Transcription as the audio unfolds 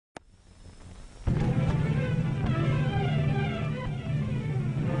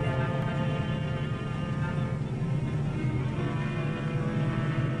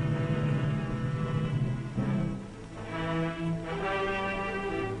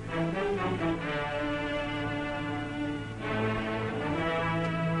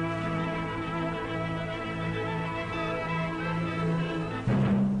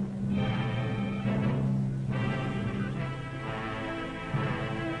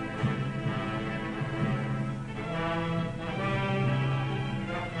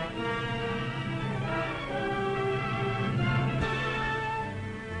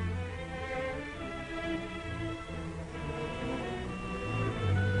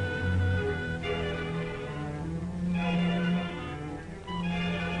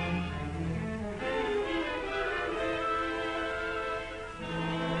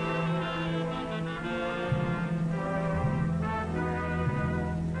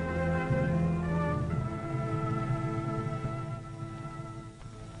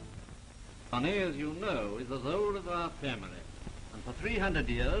Ronnie, as you know, is as old as our family. And for 300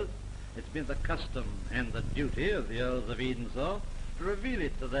 years, it's been the custom and the duty of the Earls of Edensaw to reveal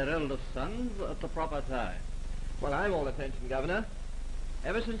it to their eldest sons at the proper time. Well, I'm all attention, Governor.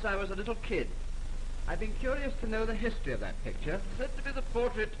 Ever since I was a little kid, I've been curious to know the history of that picture. Said to be the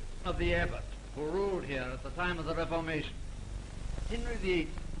portrait of the abbot who ruled here at the time of the Reformation. Henry VIII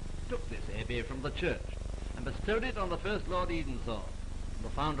took this abbey from the church and bestowed it on the first Lord Edensaw, the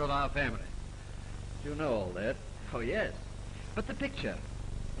founder of our family. Do you know all that? Oh, yes. But the picture?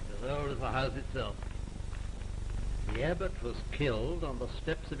 It's as old as the house itself. The abbot was killed on the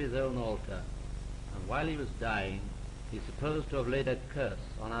steps of his own altar, and while he was dying, he's supposed to have laid a curse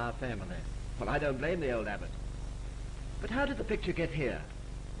on our family. Well, I don't blame the old abbot. But how did the picture get here?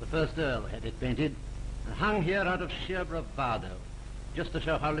 The first Earl had it painted and hung here out of sheer bravado, just to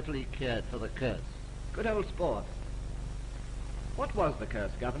show how little he cared for the curse. Good old sport. What was the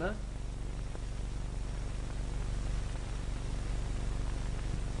curse, Governor?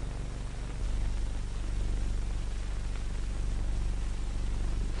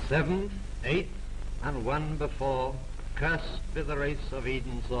 Seventh, eighth, and one before, cursed be the race of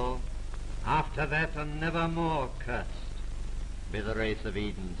Edensaw. After that, and never more cursed be the race of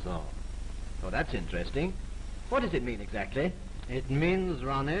Edensaw. Oh, that's interesting. What does it mean exactly? It means,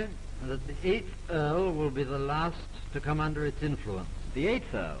 Ronnie, that the 8th Earl will be the last to come under its influence. The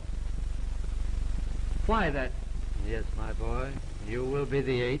 8th Earl? Why that? Yes, my boy, you will be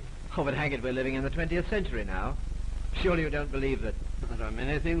the 8th. Oh, but hang it, we're living in the 20th century now. Surely you don't believe that... There are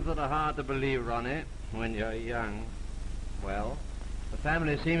many things that are hard to believe, Ronnie, when you're young. Well, the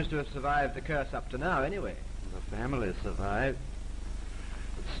family seems to have survived the curse up to now, anyway. The family survived.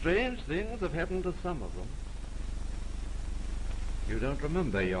 But strange things have happened to some of them. You don't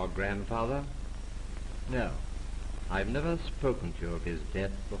remember your grandfather? No. I've never spoken to you of his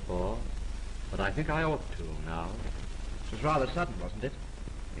death before, but I think I ought to now. It was rather sudden, wasn't it?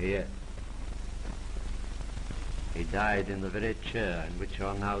 Yes. He died in the very chair in which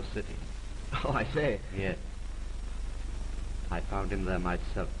you're now sitting. Oh, I say. Yes. I found him there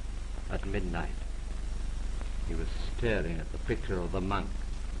myself at midnight. He was staring at the picture of the monk.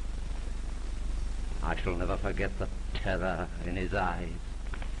 I shall never forget the terror in his eyes.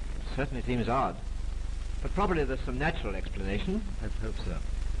 It certainly seems odd. But probably there's some natural explanation. Let's hope so.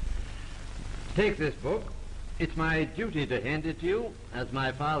 Take this book. It's my duty to hand it to you, as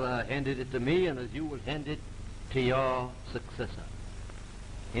my father handed it to me, and as you will hand it to your successor.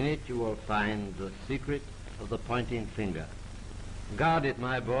 In it you will find the secret of the pointing finger. Guard it,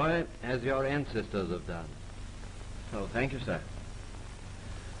 my boy, as your ancestors have done. Oh, thank you, sir.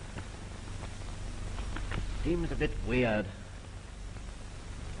 Seems a bit weird.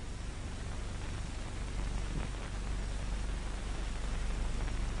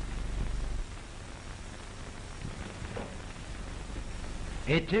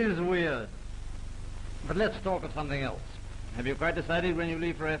 It is weird. But let's talk of something else. Have you quite decided when you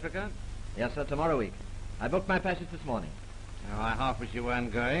leave for Africa? Yes, sir, tomorrow week. I booked my passage this morning. Oh, I half wish you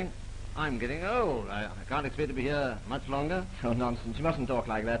weren't going. I'm getting old. I can't expect to be here much longer. Oh, nonsense. You mustn't talk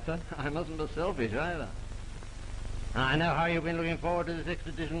like that, sir. I mustn't be selfish either. I know how you've been looking forward to this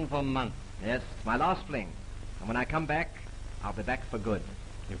expedition for months. Yes, it's my last fling. And when I come back, I'll be back for good.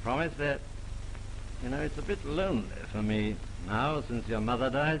 You promise that? You know, it's a bit lonely for me now since your mother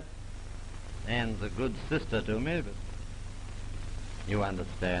died. Anne's a good sister to me, but you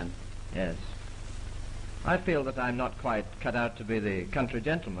understand. Yes. I feel that I'm not quite cut out to be the country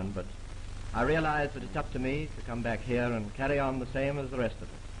gentleman, but I realize that it's up to me to come back here and carry on the same as the rest of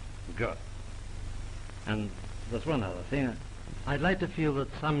us. Good. And there's one other thing. I'd like to feel that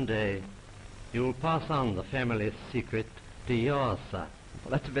someday you'll pass on the family's secret to your son.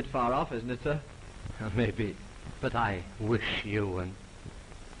 Well, that's a bit far off, isn't it, sir? Maybe. But I wish you and...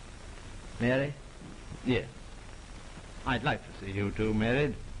 Mary? Yes. I'd like to see you two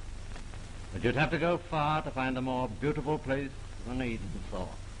married. But you'd have to go far to find a more beautiful place than Edensaw.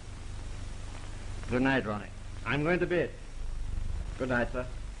 Good night, Ronnie. I'm going to bed. Good night, sir.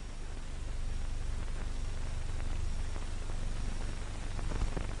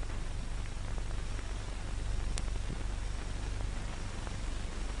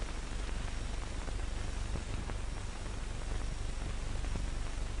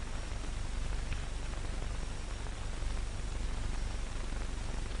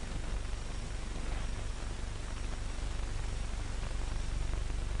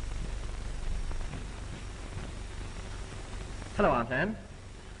 Hello, Aunt Anne.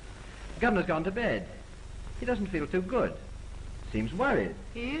 The governor's gone to bed. He doesn't feel too good. Seems worried.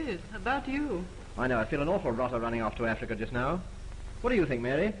 He is. About you. I know. I feel an awful rotter running off to Africa just now. What do you think,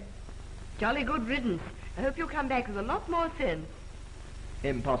 Mary? Jolly good riddance. I hope you'll come back with a lot more sense.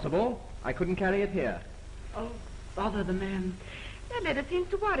 Impossible. I couldn't carry it here. Oh, bother the man. That letter seems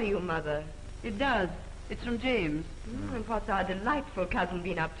to worry you, Mother. It does. It's from James. And what's our delightful cousin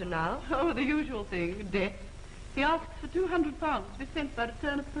been up to now? Oh, the usual thing, debt. He asks for £200 to be sent by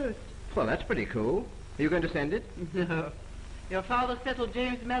return of post. Well, that's pretty cool. Are you going to send it? No. Your father settled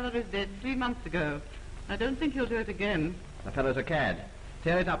James Mallory's debt 3 months ago. I don't think he'll do it again. The fellow's a cad.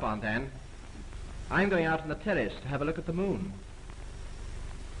 Tear it up, Aunt Anne. I'm going out on the terrace to have a look at the moon.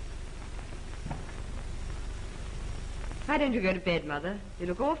 Why don't you go to bed, Mother? You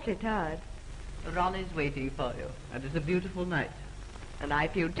look awfully tired. Ronnie's waiting for you, and it's a beautiful night. And I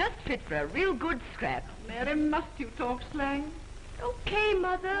feel just fit for a real good scrap. Mary, must you talk slang? Okay,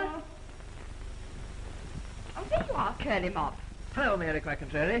 Mother. Oh, there you are, Curly Mop. Hello, Mary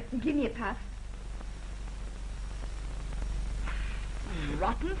Quackentrary. Give me a puff.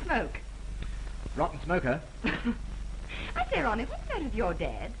 Rotten smoke. Rotten smoker. I say, Ronnie, what's that with your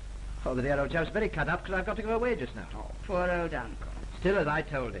dad? Oh, the dear old chap's very cut up because I've got to go away just now. Oh, poor old uncle. Still, as I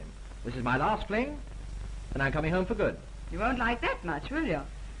told him, this is my last fling, and I'm coming home for good. You won't like that much, will you?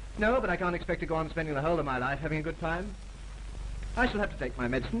 No, but I can't expect to go on spending the whole of my life having a good time. I shall have to take my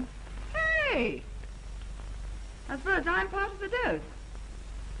medicine. Hey! I suppose I'm part of the dose.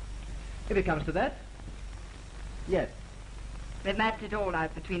 If it comes to that. Yes. They've mapped it all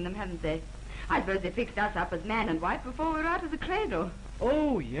out between them, haven't they? I suppose they fixed us up as man and wife before we were out of the cradle.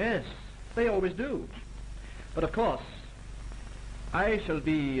 Oh, yes. They always do. But of course, I shall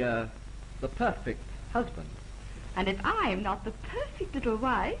be the perfect husband. And if I'm not the perfect little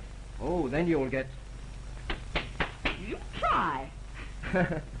wife, Oh, then you'll get... you try.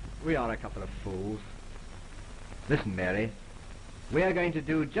 We are a couple of fools. Listen, Mary. We are going to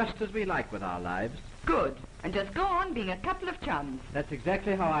do just as we like with our lives. Good. And just go on being a couple of chums. That's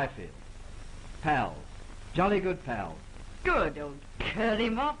exactly how I feel. Pals. Jolly good pals. Good, old curly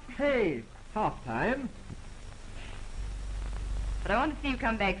mop. Hey, half time. But I want to see you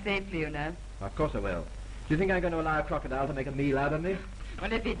come back safely, you know. Of course I will. Do you think I'm going to allow a crocodile to make a meal out of me?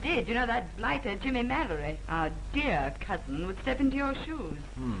 Well, if you did, you know that blighter Jimmy Mallory, our dear cousin, would step into your shoes.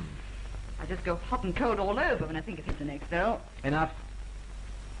 I just go hot and cold all over when I think of his next bill. Enough.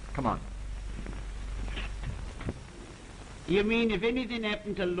 Come on. You mean if anything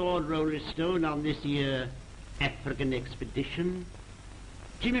happened to Lord Rollestone on this here African expedition,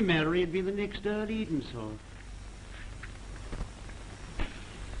 Jimmy Mallory would be the next Earl Edenshaw.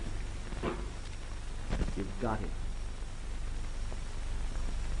 You've got it.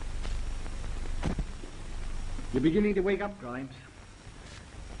 You're beginning to wake up, Grimes.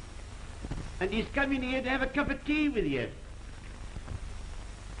 And he's coming here to have a cup of tea with you.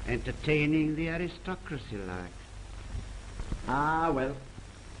 Entertaining the aristocracy, like. Ah, well,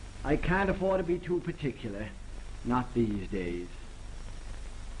 I can't afford to be too particular. Not these days.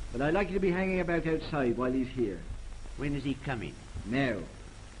 But I'd like you to be hanging about outside while he's here. When is he coming? Now.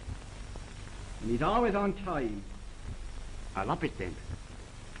 And he's always on time. I'll up it then.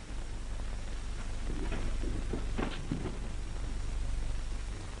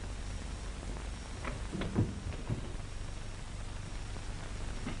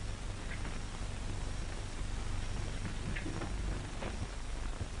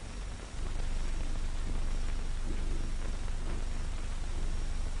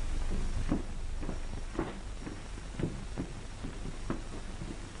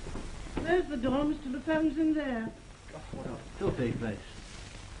 There's the door, Mr. LeFel's in there. What a filthy place.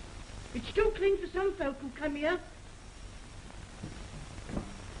 It's too clean for some folk who come here.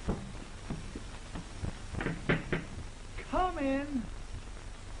 Come in.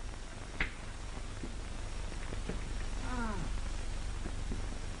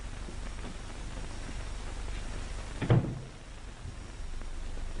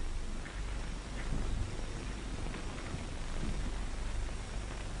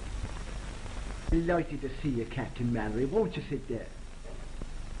 Delighted to see you, Captain Mallory. Won't you sit there?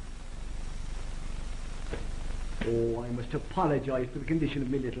 Oh, I must apologise for the condition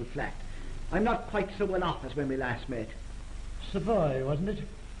of my little flat. I'm not quite so well off as when we last met. Savoy, wasn't it?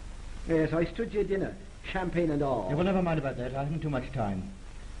 Yes, I stood your dinner, champagne and all. Yeah, well, never mind about that. I haven't too much time.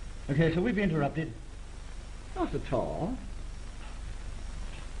 Okay, so we've been interrupted. Not at all.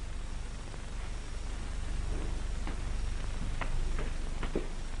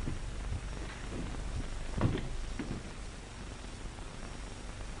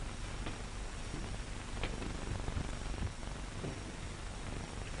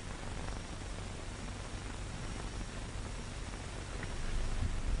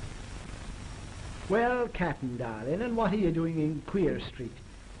 Well, Captain, darling, and what are you doing in Queer Street?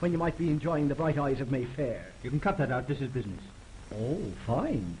 when you might be enjoying the bright eyes of Mayfair. You can cut that out. This is business. Oh,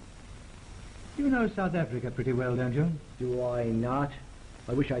 fine. You know South Africa pretty well, don't you? Do I not?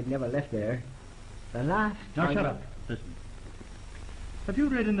 I wish I'd never left there. The last Now time... shut up. Listen. Have you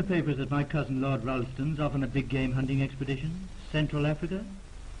read in the papers that my cousin Lord Ralston's off on a big game hunting expedition? Central Africa?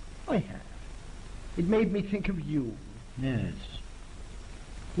 I have. It made me think of you. Yes.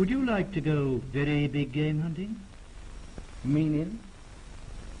 Would you like to go very big game hunting? Meaning?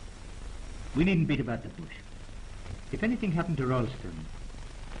 We needn't beat about the bush. If anything happened to Ralston,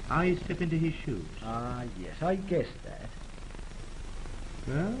 I step into his shoes. Ah, yes, I guessed that.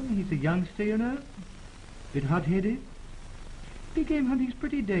 Well, he's a youngster, you know. Bit hot-headed. Big game hunting's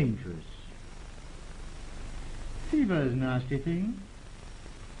pretty dangerous. Fever's a nasty thing.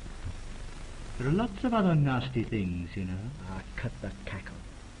 There are lots of other nasty things, you know. Ah, cut the cackle.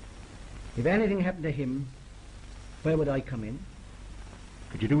 If anything happened to him, where would I come in?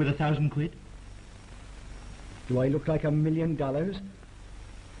 Could you do with 1,000 quid? Do I look like $1 million?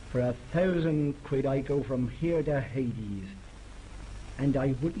 For 1,000 quid I go from here to Hades. And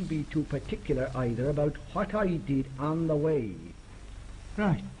I wouldn't be too particular either about what I did on the way.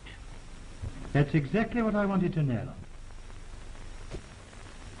 Right. That's exactly what I wanted to know.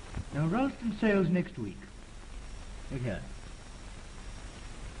 Now, Ralston sails next week. Look here.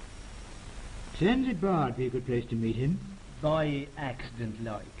 Sands Bar would be a good place to meet him. By accident,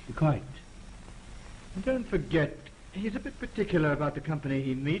 like. Quite. And don't forget, he's a bit particular about the company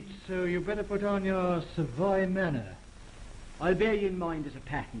he meets, so you better put on your Savoy manner. I'll bear you in mind as a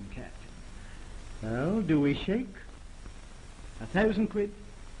pattern, Captain. Well, do we shake? 1,000 quid?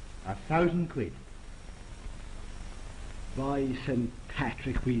 1,000 quid. By St.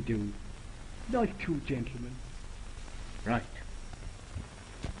 Patrick we do. Like two gentlemen. Right.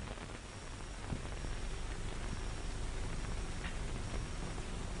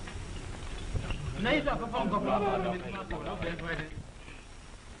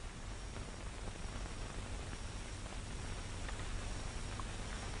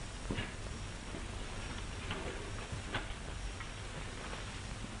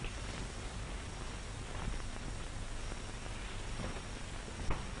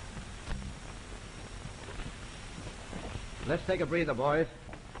 Let's take a breather, boys.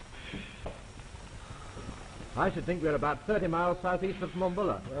 I should think we're about 30 miles southeast of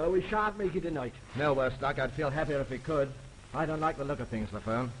Mumbulla. Well, we shan't make it tonight. No, we're stuck. I'd feel happier if we could. I don't like the look of things,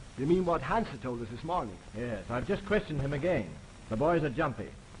 Laferne. You mean what Hansa told us this morning? Yes, I've just questioned him again. The boys are jumpy.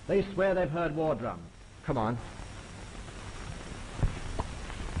 They swear they've heard war drums. Come on.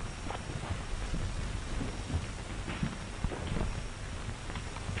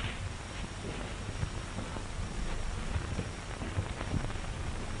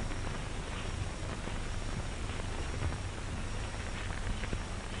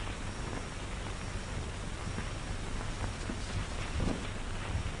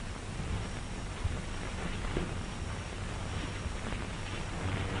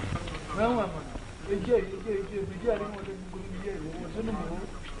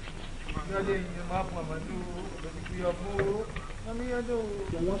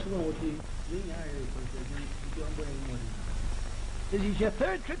 This is your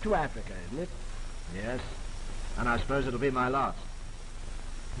third trip to Africa, isn't it? Yes, and I suppose it'll be my last.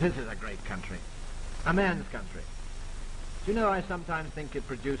 This is a great country. A man's country. Do you know, I sometimes think it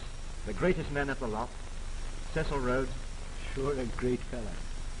produced the greatest men of the lot. Cecil Rhodes. Sure, a great fella.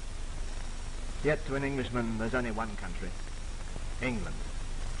 Yet to an Englishman, there's only one country. England.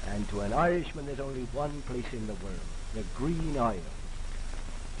 And to an Irishman, there's only one place in the world. The Green Isles.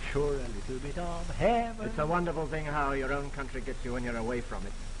 Sure, a little bit of heaven. It's a wonderful thing how your own country gets you when you're away from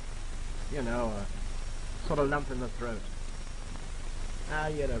it. You know, a sort of lump in the throat. Ah,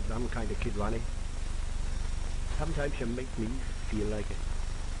 you're a rum kind of kid, Ronnie. Sometimes you make me feel like it.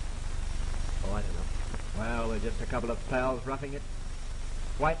 Oh, I don't know. Well, we're just a couple of pals roughing it.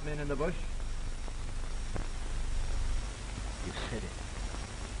 White men in the bush. You said it.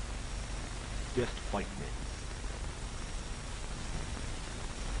 Just white men.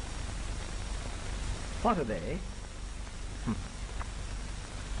 What are they?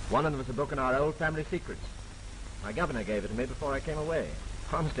 One of them is a book on our old family secrets. My governor gave it to me before I came away.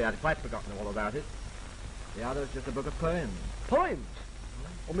 Honestly, I'd quite forgotten all about it. The other is just a book of poems. Poems?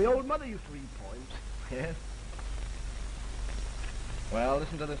 Oh, my old mother used to read poems. Yes? Well,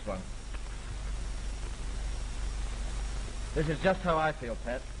 listen to this one. This is just how I feel,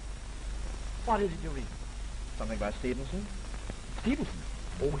 Pat. What is it you read? Something by Stevenson? Stevenson?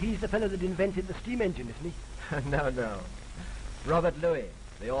 Oh, he's the fellow that invented the steam engine, isn't he? No. Robert Louis,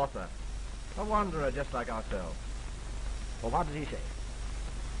 the author. A wanderer just like ourselves. Well, what does he say?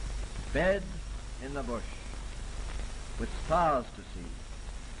 Bed in the bush, with stars to see.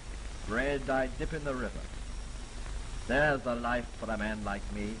 Bread I dip in the river. There's the life for a man like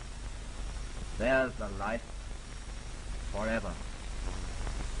me. There's the life forever.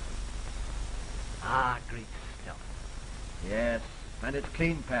 Ah, great stuff. Yes, and it's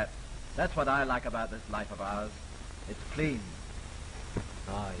clean, Pat. That's what I like about this life of ours. It's clean.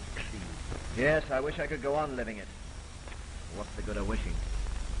 Ah, it's clean. Yes, I wish I could go on living it. What's the good of wishing?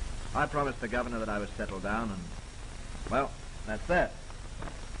 I promised the governor that I would settle down, and, well, that's that.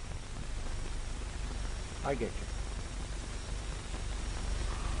 I get you.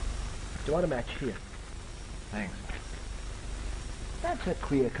 Do you want a match here? Thanks. That's a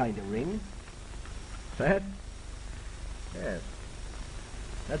queer kind of ring. That? Yes.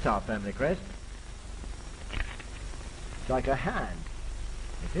 That's our family crest. It's like a hand.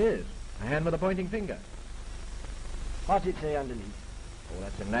 It is. A hand with a pointing finger. What's it say underneath? Oh,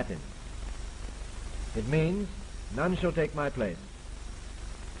 that's in Latin. It means, none shall take my place.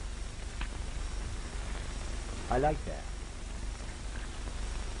 I like that.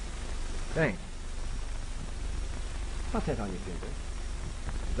 Thanks. What's that on your finger?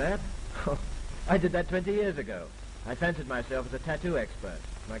 That? Oh, I did that 20 years ago. I fancied myself as a tattoo expert,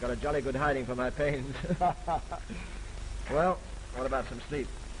 and I got a jolly good hiding for my pains. Well, what about some sleep?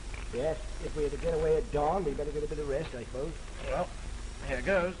 Yes, if we are to get away at dawn, we better get a bit of rest, I suppose. Well, here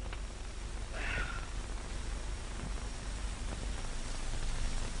goes.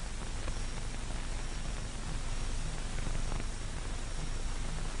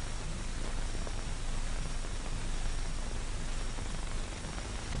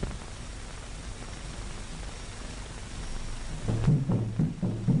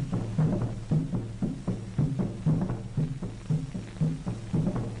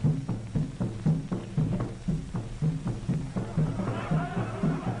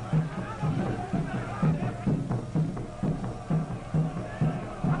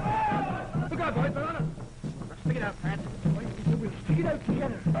 We'll stick it out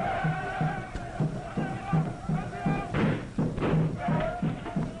together.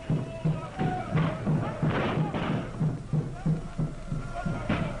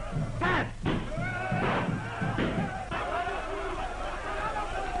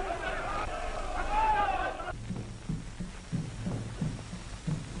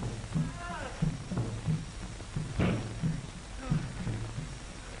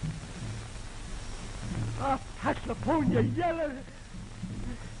 Ah, Pat's upon you, yeller.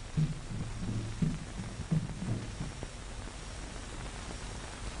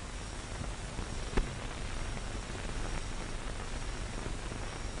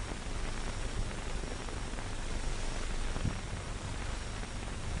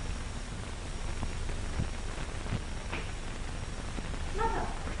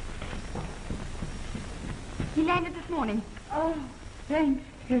 He landed this morning. Oh, thank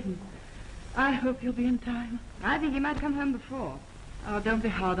heaven. I hope he'll be in time. I think he might come home before. Oh, don't be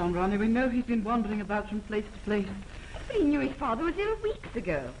hard on Ronnie. We know he's been wandering about from place to place. But he knew his father was ill weeks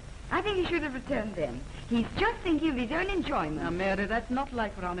ago. I think he should have returned then. He's just thinking of his own enjoyment. Now, Mary, that's not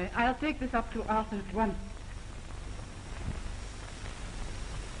like Ronnie. I'll take this up to Arthur at once.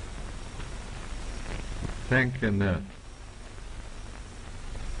 Thank you, nurse.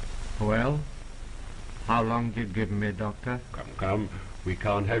 Well, how long you give me, doctor? Come. We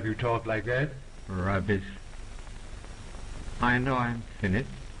can't have you talk like that. Rubbish. I know I'm finished.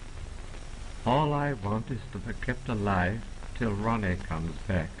 All I want is to be kept alive till Ronnie comes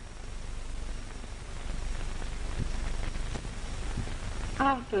back.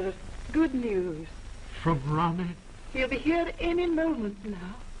 Arthur, good news. From Ronnie? He'll be here any moment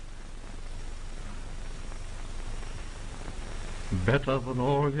now. Better than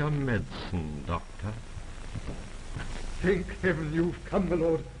all your medicine, doctor. Thank heaven you've come, my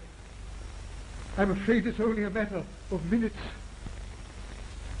lord. I'm afraid it's only a matter of minutes.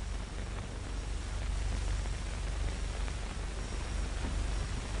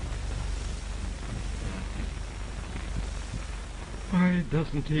 Why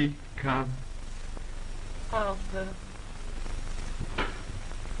doesn't he come? Arthur.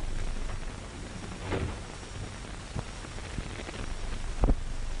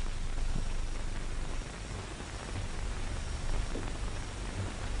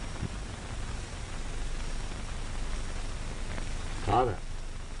 Father.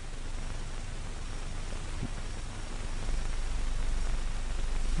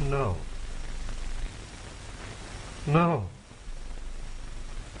 No. No.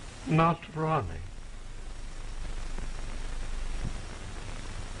 Not Ronnie.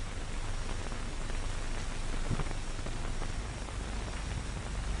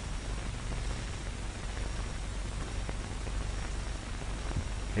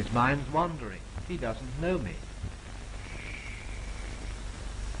 His mind's wandering. He doesn't know me.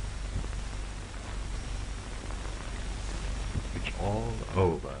 It's all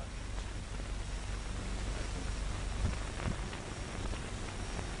over.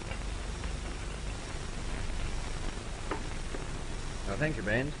 Oh, thank you,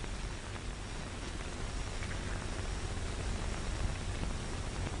 Baines.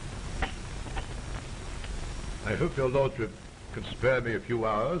 I hope your lordship can spare me a few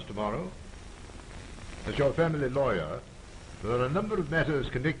hours tomorrow. As your family lawyer, there are a number of matters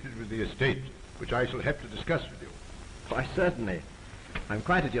connected with the estate which I shall have to discuss with you. Why, certainly. I'm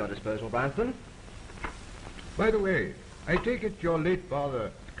quite at your disposal, Branston. By the way, I take it your late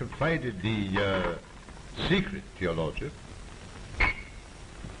father confided the secret to your lordship.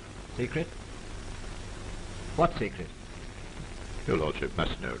 Secret? What secret? Your lordship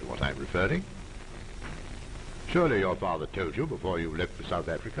must know to what I'm referring. Surely your father told you before you left for South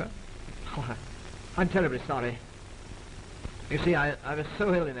Africa? Oh, I'm terribly sorry. You see, I was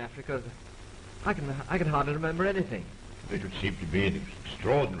so ill in Africa that I can hardly remember anything. It would seem to be an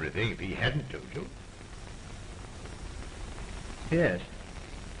extraordinary thing if he hadn't told you. Yes.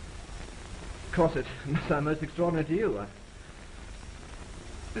 Of course, it must sound most extraordinary to you.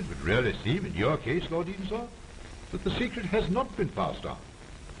 It would really seem, in your case, Lord Edensor, that the secret has not been passed on.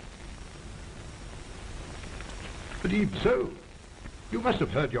 But even so, you must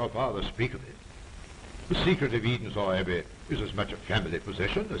have heard your father speak of it. The secret of Edensor Abbey is as much a family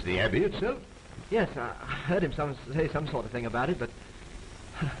possession as the Abbey itself. Yes, I heard him say some sort of thing about it, but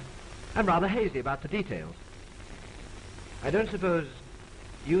I'm rather hazy about the details. I don't suppose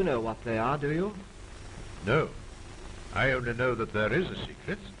you know what they are, do you? No. I only know that there is a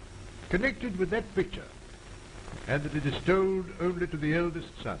secret connected with that picture, and that it is told only to the eldest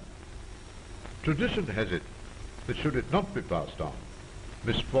son. Tradition has it that should it not be passed on,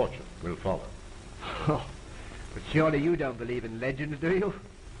 misfortune will follow. Oh, but surely you don't believe in legends, do you?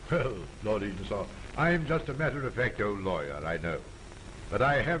 Well, Lord Edensor, I'm just a matter-of-fact old lawyer, I know. But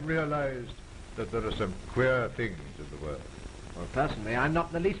I have realized that there are some queer things in the world. Well, personally, I'm not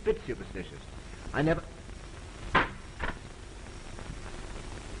in the least bit superstitious. I never...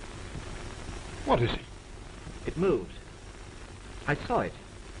 What is it? It moved. I saw it.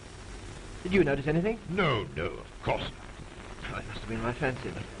 Did you notice anything? No, of course not. Oh, it must have been my fancy,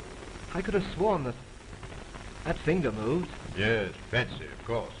 but I could have sworn that finger moved. Yes, fancy, of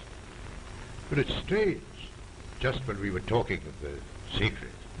course. But it's strange, just when we were talking of the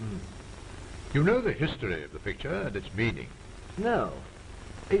secret. You know the history of the picture and its meaning? No.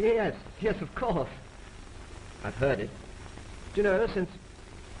 Yes, of course. I've heard it. Do you know, since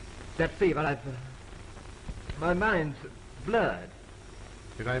that fever, my mind's blurred.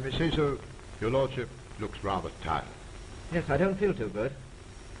 If I may say so, your lordship looks rather tired. Yes, I don't feel too good.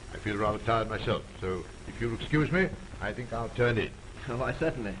 I feel rather tired myself, so if you'll excuse me, I think I'll turn in. Oh, why,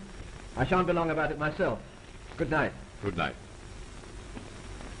 certainly. I shan't be long about it myself. Good night. Good night.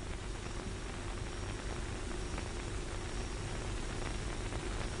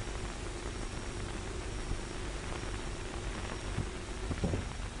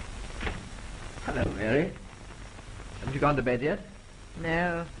 Hello, Mary. Haven't you gone to bed yet?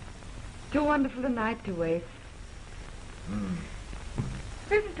 No. Too wonderful a night to waste.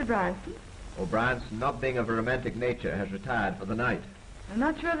 Where's Mr. Branston? Oh, Branston, not being of a romantic nature, has retired for the night. I'm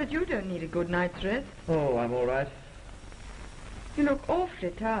not sure that you don't need a good night's rest. Oh, I'm all right. You look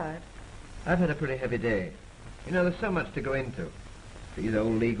awfully tired. I've had a pretty heavy day. You know, there's so much to go into. These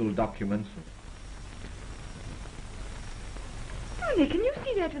old legal documents. Honey, can you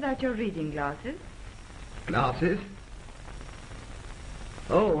see that without your reading glasses? Glasses?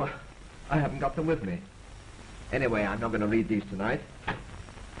 Oh, I haven't got them with me. Anyway, I'm not going to read these tonight.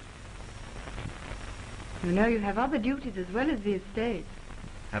 You know you have other duties as well as the estate.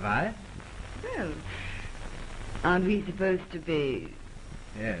 Have I? Well, aren't we supposed to be...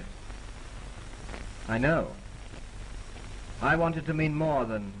 Yes. I know. I want it to mean more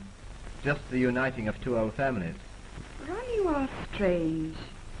than just the uniting of two old families. Ron, you are strange.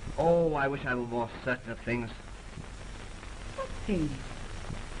 Oh, I wish I were more certain of things. What things?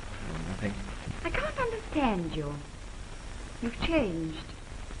 Oh, nothing. I can't understand you. You've changed.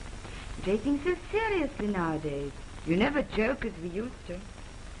 You take things so seriously nowadays. You never joke as we used to.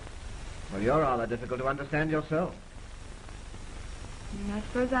 Well, you're rather difficult to understand yourself. I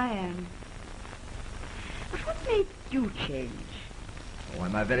suppose I am. But what made you change? Oh,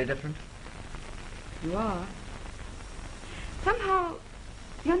 am I very different? You are. Somehow,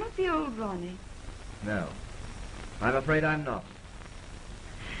 you're not the old Ronnie. No. I'm afraid I'm not.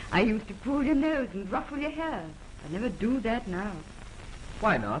 I used to pull your nose and ruffle your hair. I never do that now.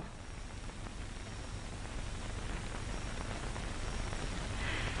 Why not?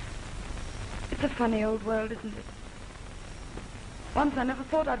 It's a funny old world, isn't it? Once I never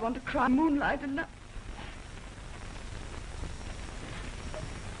thought I'd want to cry in moonlight, and now...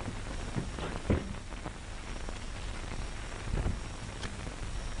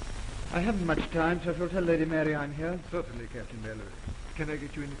 I haven't much time, so if you'll tell Lady Mary I'm here. Certainly, Captain Mallory. Can I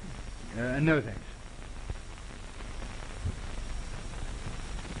get you anything? No, thanks.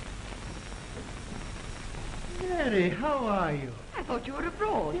 Mary, how are you? I thought you were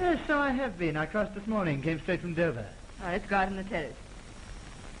abroad. Yes, so I have been. I crossed this morning, came straight from Dover. All right, let's go out on the terrace.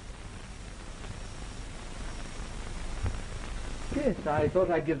 Yes, I thought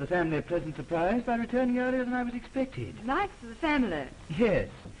I'd give the family a pleasant surprise by returning earlier than I was expected. Nice for the family. Yes.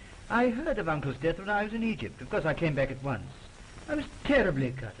 I heard of Uncle's death when I was in Egypt. Of course, I came back at once. I was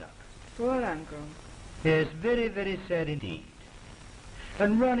terribly cut up. Poor Uncle. Yes, very, very sad indeed.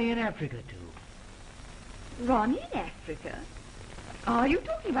 And Ronnie in Africa, too. Ronnie in Africa? Are you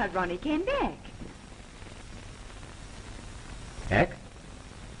talking about Ronnie came back? Back?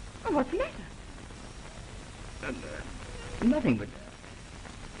 Oh, what's the matter? Nothing, but...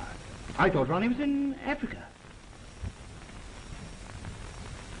 I thought Ronnie was in Africa.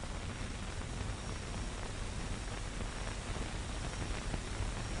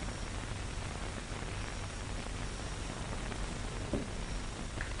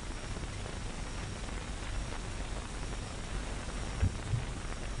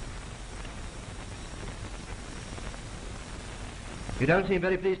 You don't seem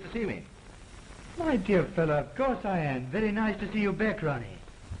very pleased to see me. My dear fellow, of course I am. Very nice to see you back, Ronnie.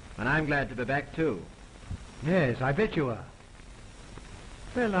 And I'm glad to be back, too. Yes, I bet you are.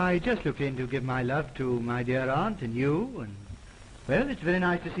 Well, I just looked in to give my love to my dear aunt and you, and... Well, it's very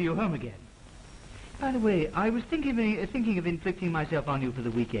nice to see you home again. By the way, I was thinking of inflicting myself on you for the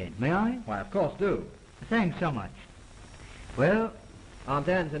weekend. May I? Why, of course, do. Thanks so much. Well... Aunt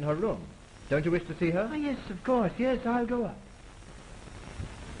Anne's in her room. Don't you wish to see her? Oh, yes, of course. Yes, I'll go up.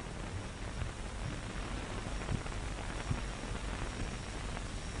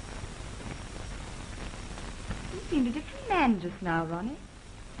 You seemed a different man just now, Ronnie.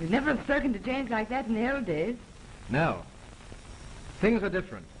 You'd never have spoken to James like that in the old days. No. Things are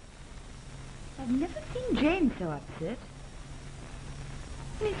different. I've never seen James so upset.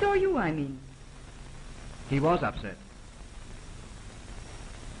 When he saw you, I mean. He was upset.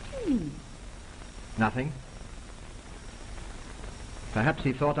 What do you mean? Nothing. Perhaps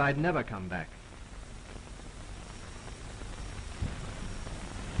he thought I'd never come back.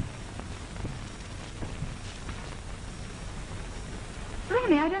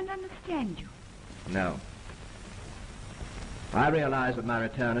 Ronnie, I don't understand you. No. I realize that my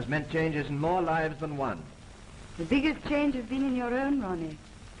return has meant changes in more lives than one. The biggest change has been in your own, Ronnie.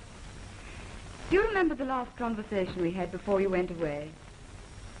 Do you remember the last conversation we had before you went away?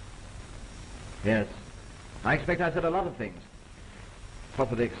 Yes. I expect I said a lot of things. What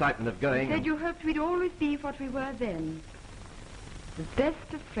with the excitement of going... You said you hoped we'd always be what we were then. The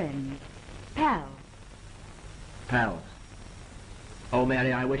best of friends. Pals. Pals. Oh,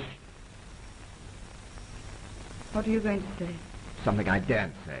 Mary, I wish... What are you going to say? Something I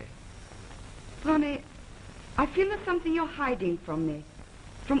daren't say. Ronnie, I feel there's something you're hiding from me.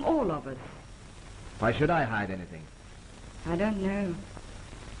 From all of us. Why should I hide anything? I don't know.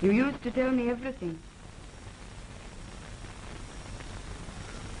 You used to tell me everything.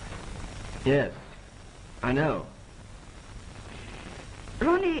 Yes, I know.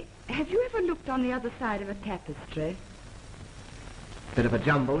 Ronnie, have you ever looked on the other side of a tapestry? Bit of a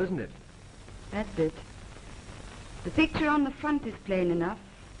jumble, isn't it? That's it. The picture on the front is plain enough,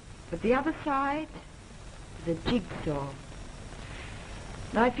 but the other side is a jigsaw.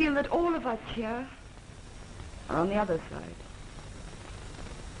 And I feel that all of us here are on the other side.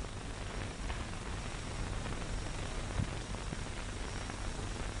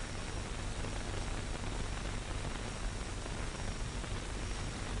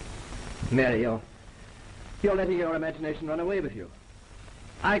 Mary, you're letting your imagination run away with you.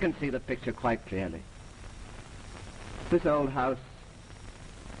 I can see the picture quite clearly. This old house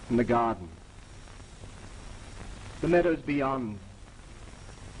and the garden, the meadows beyond,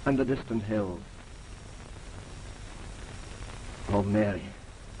 and the distant hills. Oh, Mary.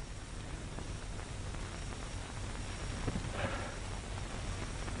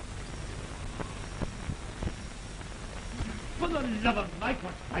 For the love of Mike,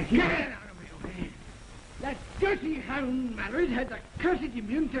 I hear... Get out of my way. That dirty hound Mallard had the cursed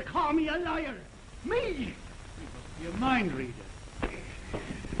immune to call me a liar. Me! He must be a mind reader. I'll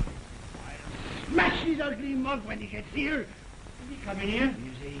smash his ugly mug when he gets here. he coming here?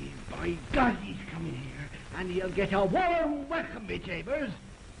 Is he? By God, he's coming here. And he'll get a warm welcome, me Chambers.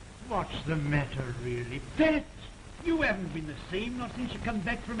 What's the matter, really? Pet, you haven't been the same, not since you come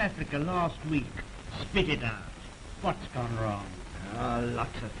back from Africa last week. Spit it out. What's gone wrong?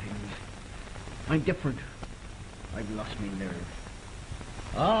 Lots of things. I'm different. I've lost my nerve.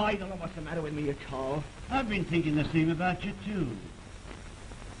 I don't know what's the matter with me at all. I've been thinking the same about you, too.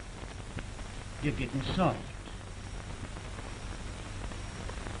 You're getting soft.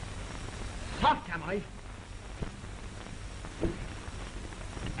 Soft, am I?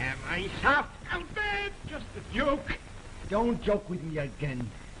 Am I soft? How bad? Just a joke. Don't joke with me again.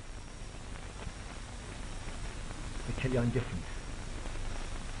 I tell you I'm different.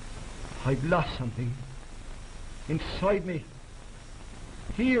 I've lost something. Inside me.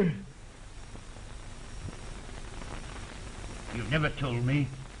 Here. You've never told me.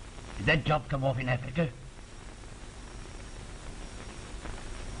 Did that job come off in Africa?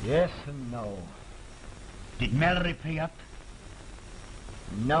 Yes and no. Did Mallory pay up?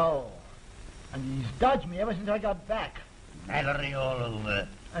 No. And he's dodged me ever since I got back. Mallory all over.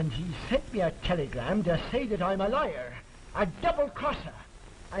 And he sent me a telegram to say that I'm a liar. A double-crosser.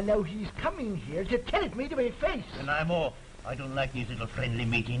 And now he's coming here to tell it me to my face. Then I'm off. I don't like these little friendly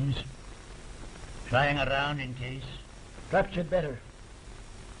meetings. Trying around in case. Perhaps you'd better.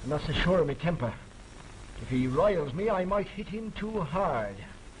 I'm not so sure of my temper. If he riles me, I might hit him too hard.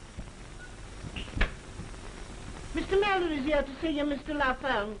 Mr. Mallory is here to see you, Mr.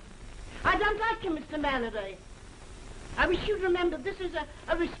 Lafond. I don't like you, Mr. Mallory. I wish you'd remember this is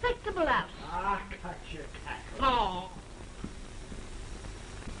a respectable house. Ah, cut your cackle. Oh.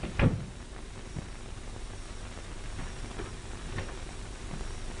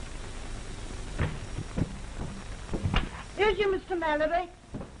 Here's you, Mr. Mallory.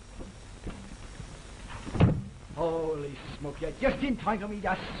 Holy smoke, you're just in time for me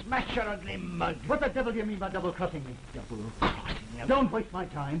to smash your ugly mug. What the devil do you mean by double-crossing me? Double-crossing you? Don't waste my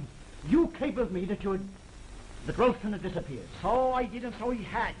time. You cabled me that Ralston had disappeared. So I did and so he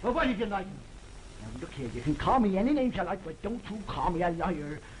had. Well, why did you lie to me? Now, look here, you can call me any names you like, but don't you call me a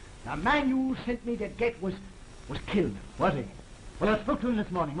liar. The man you sent me to get was killed. Was he? Well, I spoke to him this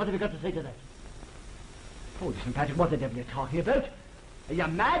morning. What have you got to say to that? Oh, St. Patrick, what the devil are you talking about? Are you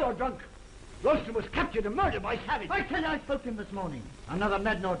mad or drunk? Ralston was captured and murdered by Savage. I tell you, I spoke to him this morning. I'm neither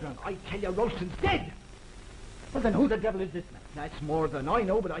mad nor drunk. I tell you, Ralston's dead. Well, then who the devil is this man? That's more than I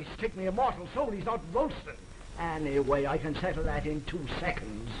know, but I stick my immortal soul he's not Ralston. Anyway, I can settle that in 2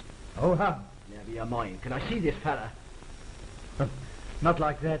 seconds. Oh, how? Never you mind. Can I see this fella? Not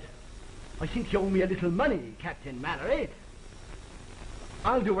like that. I think you owe me a little money, Captain Mallory.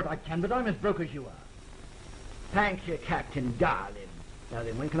 I'll do what I can, but I'm as broke as you are. Thank you, Captain Darling. Now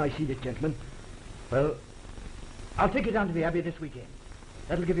then, when can I see this gentleman? Well, I'll take you down to the Abbey this weekend.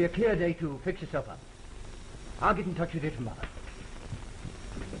 That'll give you a clear day to fix yourself up. I'll get in touch with you tomorrow.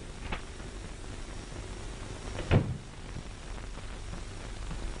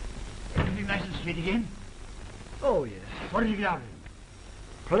 Everything nice and straight again? Oh, yes. What did you get out of him?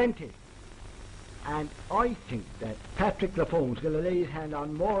 Plenty. And I think that Patrick Lafone's going to lay his hand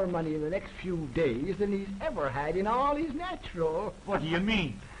on more money in the next few days than he's ever had in all his natural. What do you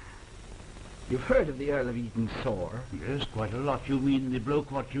mean? You've heard of the Earl of Eden Sore? Yes, quite a lot. You mean the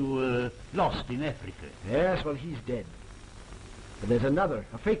bloke what you lost in Africa? Yes, well, he's dead. But there's another,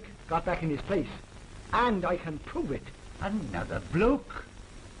 a fake, got back in his place. And I can prove it. Another bloke?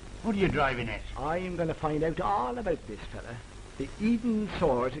 What are you driving at? I'm going to find out all about this fella. The Eden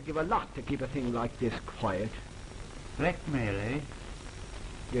Sores would give a lot to keep a thing like this quiet. Blackmail, eh?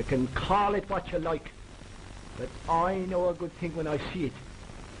 You can call it what you like. But I know a good thing when I see it.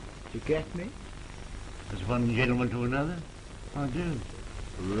 Do you get me? As one gentleman to another? I do.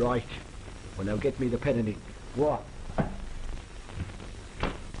 Right. Well, now get me the pen and ink. Go on.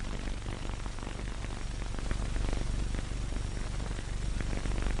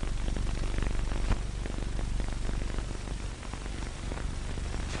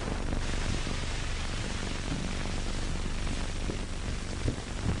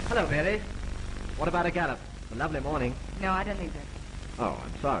 Hello, Mary. What about a gallop? A lovely morning. No, I don't think so. Oh,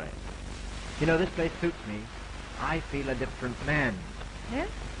 I'm sorry. You know, this place suits me. I feel a different man. Yes?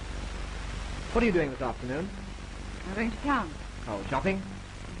 What are you doing this afternoon? I'm going to town. Oh, shopping?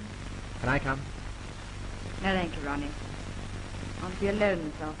 Can I come? No, thank you, Ronnie. I want to be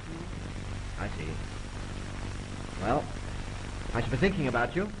alone this afternoon. I see. Well, I shall be thinking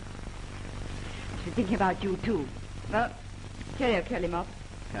about you. She's thinking about you, too. Well, cheerio, curly mop.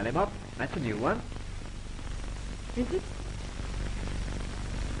 Curly Mop, that's a new one. Is it?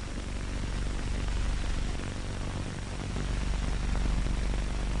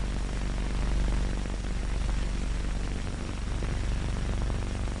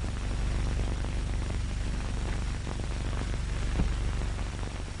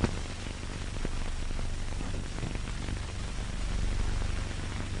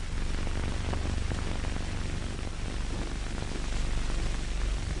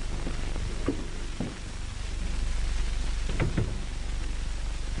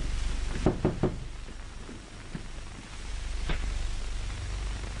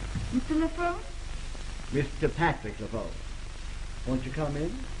 Lafone? Mr. Patrick Lafone. Won't you come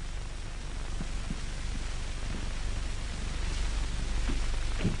in?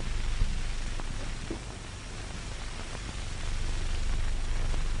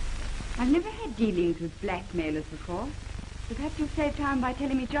 I've never had dealings with blackmailers before. So perhaps you'll save time by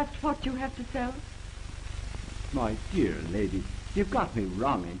telling me just what you have to sell. My dear lady, you've got me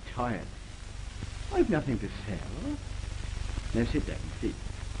wrong entirely. I've nothing to sell. Now sit down, please.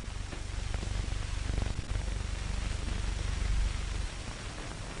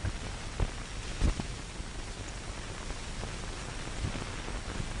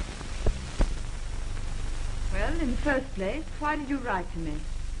 Well, in the first place, why did you write to me?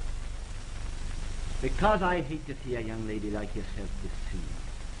 Because I hate to see a young lady like yourself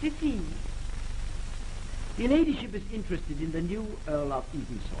deceived. Deceived? Your ladyship is interested in the new Earl of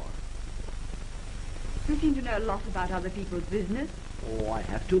Edensor. You seem to know a lot about other people's business. Oh, I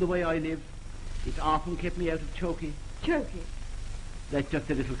have to, the way I live. It's often kept me out of Chokey. Chokey? That's just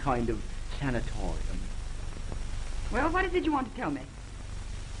a little kind of sanatorium. Well, what is it you want to tell me?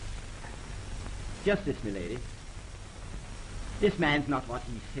 Just this, my lady. This man's not what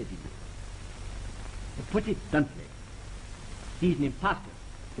he said he is. To put it bluntly, he's an imposter.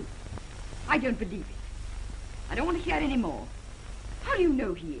 I don't believe it. I don't want to hear any more. How do you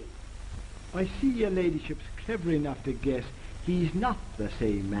know he is? I see your ladyship's clever enough to guess he's not the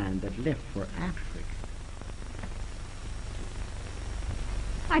same man that left for Africa.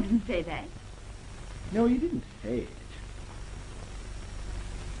 I didn't say that. No, you didn't say it.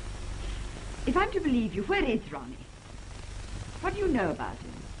 If I'm to believe you, where is Ronnie? What do you know about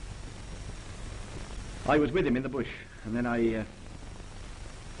him? I was with him in the bush, and then I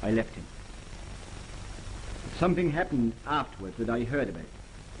left him. Something happened afterwards that I heard about.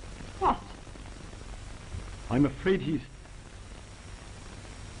 What? I'm afraid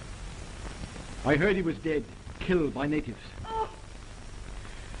I heard he was dead, killed by natives. Oh.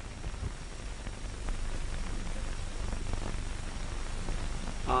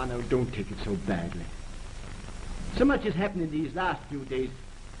 Ah, now, don't take it so badly. So much has happened in these last few days.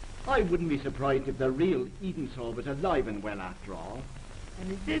 I wouldn't be surprised if the real Edensor was alive and well after all.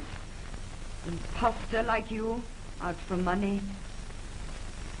 And is this imposter like you, out for money?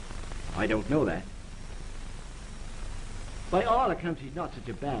 I don't know that. By all accounts, he's not such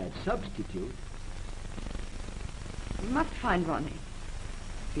a bad substitute. We must find Ronnie.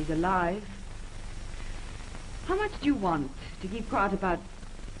 If he's alive. How much do you want to keep quiet about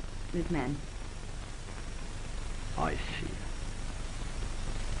this man? I see.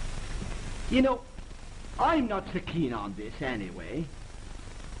 You know, I'm not so keen on this anyway.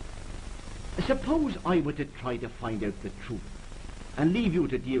 Suppose I were to try to find out the truth and leave you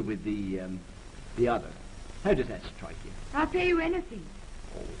to deal with the other. How does that strike you? I'll pay you anything.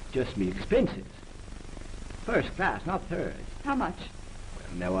 Oh, just me expenses. First class, not third. How much? Well,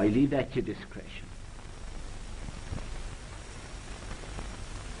 now I leave that to your discretion.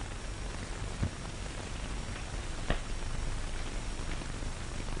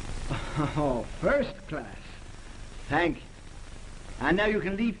 Oh, first class. Thank you. And now you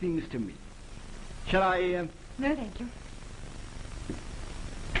can leave things to me. Shall I, No, thank you.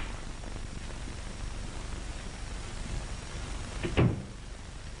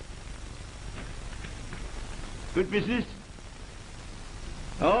 Good business?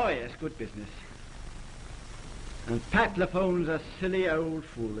 Oh, yes, good business. And Pat Lafone's a silly old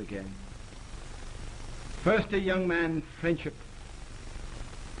fool again. First a young man's friendship,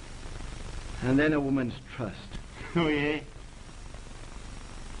 and then a woman's trust. Oh, yeah?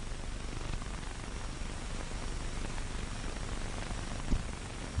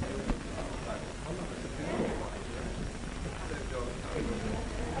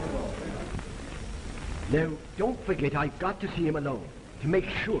 Now, don't forget, I've got to see him alone, to make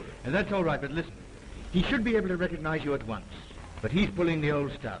sure. That's all right, but listen. He should be able to recognize you at once. But he's pulling the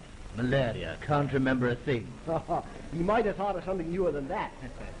old stuff. Malaria, can't remember a thing. He might have thought of something newer than that.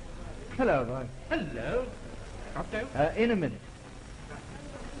 Hello, boy. Hello. Doctor? In a minute.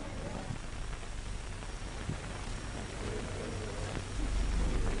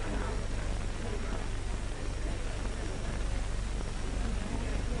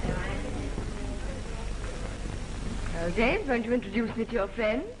 Oh, James, won't you introduce me to your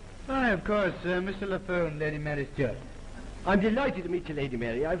friend? Why, of course, Mr. Lafone, Lady Mary Stuart. I'm delighted to meet you, Lady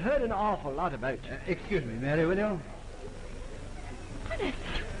Mary. I've heard an awful lot about you. Excuse me, Mary, will you?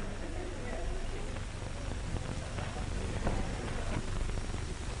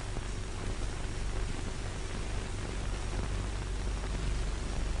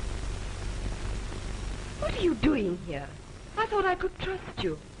 What are you doing here? I thought I could trust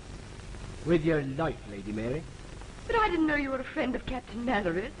you. With your life, Lady Mary. But I didn't know you were a friend of Captain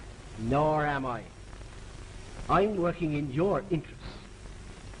Mallory's. Nor am I. I'm working in your interests.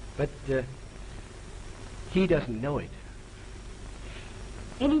 But, he doesn't know it.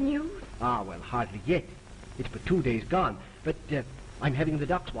 Any news? Ah, well, hardly yet. It's but 2 days gone. But, I'm having the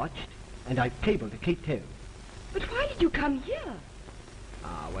docks watched, and I've cabled to Cape Town. But why did you come here?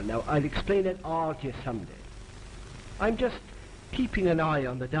 Ah, well, now, I'll explain it all to you someday. I'm just keeping an eye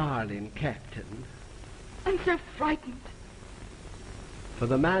on the darling captain. I'm so frightened. For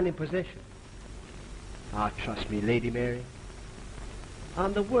the man in possession. Ah, trust me, Lady Mary.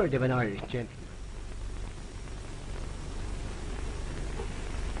 On the word of an Irish gentleman.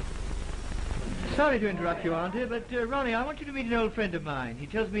 Sorry to interrupt you, Auntie, but Ronnie, I want you to meet an old friend of mine. He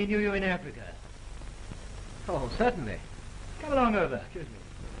tells me he knew you in Africa. Oh, certainly. Come along over. Excuse me.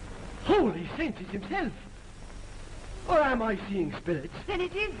 Holy saints, it's himself. Or am I seeing spirits? Then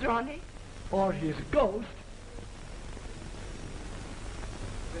it is, Ronnie. Or he is a ghost.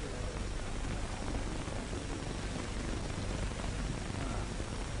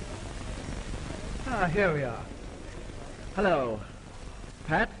 Ah, here we are. Hello,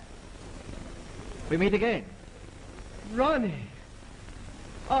 Pat. We meet again. Ronnie,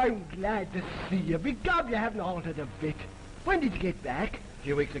 I'm glad to see you. Begob, you haven't altered a bit. When did you get back? A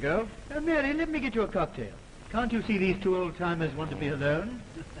few weeks ago. Mary, let me get you a cocktail. Can't you see these two old-timers want to be alone?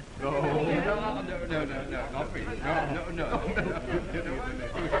 No, not me. No.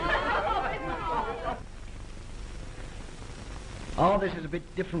 All this is a bit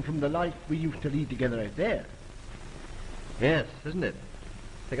different from the life we used to lead together out there. Yes, isn't it?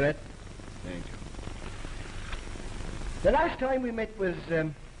 Cigarette? Thank you. The last time we met was,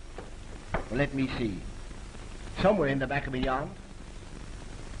 well, let me see. Somewhere in the back of beyond.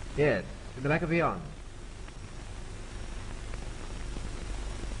 Yes, in the back of beyond.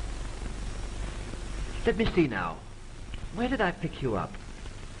 Let me see now. Where did I pick you up?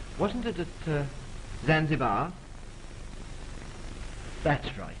 Wasn't it at Zanzibar?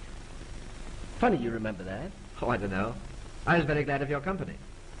 That's right. Funny you remember that. Oh, I don't know. I was very glad of your company.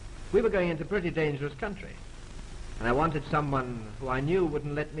 We were going into pretty dangerous country, and I wanted someone who I knew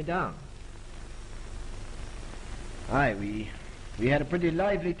wouldn't let me down. Aye, we had a pretty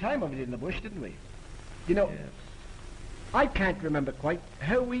lively time of it in the bush, didn't we? You know, Yes. I can't remember quite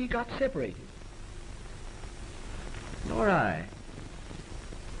how we got separated. Nor I.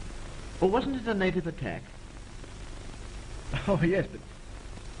 Or wasn't it a native attack? Oh, yes,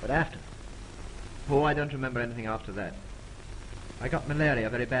 but after. Oh, I don't remember anything after that. I got malaria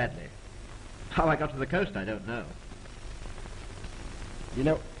very badly. How I got to the coast, I don't know. You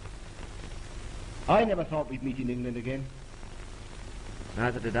know, I never thought we'd meet in England again.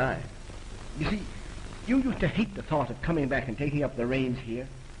 Neither did I. You see, you used to hate the thought of coming back and taking up the reins here.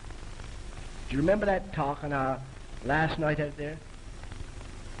 Do you remember that talk on our last night out there?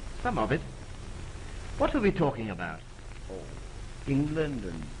 Some of it. What were we talking about? Oh, England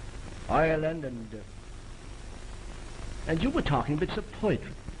and Ireland and you were talking bits of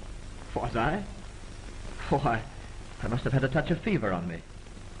poetry. Was I? Oh, I must have had a touch of fever on me.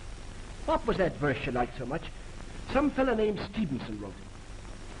 What was that verse you liked so much? Some fella named Stevenson wrote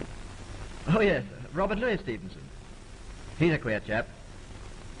it. Oh, yes, Robert Louis Stevenson. He's a queer chap.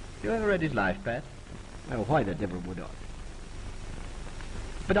 You ever read his life, Pat? Oh, why the devil would I?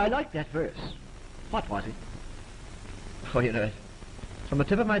 But I liked that verse. What was it? Oh, you know it. From the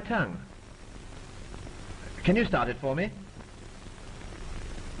tip of my tongue. Can you start it for me?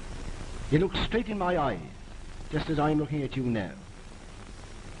 You looked straight in my eyes, just as I'm looking at you now.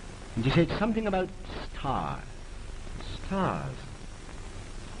 And you said something about stars. Stars.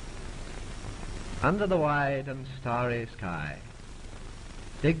 Under the wide and starry sky,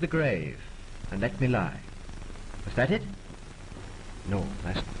 dig the grave and let me lie. Was that it? No,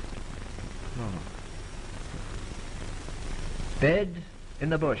 that's... No. Bed in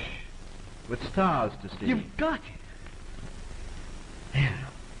the bush with stars to see. You've got it. Yeah.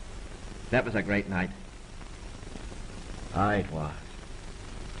 That was a great night. Aye, it was.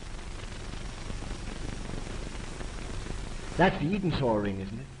 That's the Edensaw ring,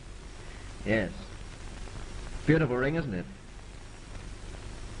 isn't it? Yes. Beautiful ring, isn't it?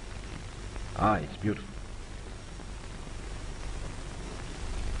 Aye, it's beautiful.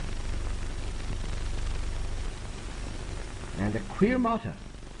 And a queer motto.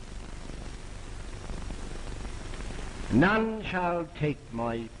 None shall take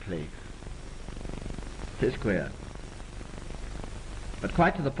my place. It's queer. But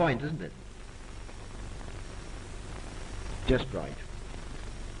quite to the point, isn't it? Just right.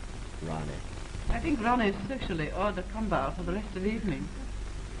 Ronnie. I think Ronnie's socially hors de combat for the rest of the evening.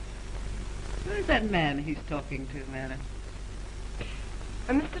 Who's that man he's talking to, Mary?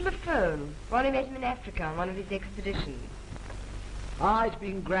 Mr. Lafone. Ronnie met him in Africa on one of his expeditions. Ah, it's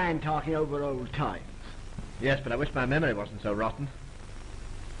been grand talking over old times. Yes, but I wish my memory wasn't so rotten.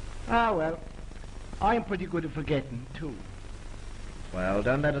 Ah, well, I'm pretty good at forgetting, too. Well,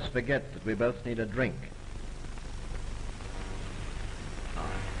 don't let us forget that we both need a drink.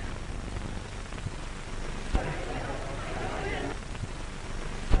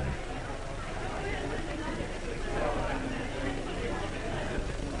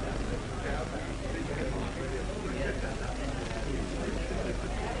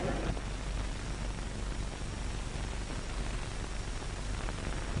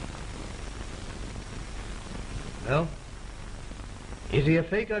 Well, is he a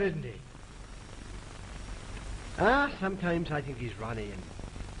fake or isn't he? Ah, sometimes I think he's Ronnie, and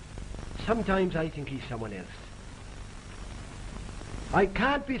sometimes I think he's someone else. I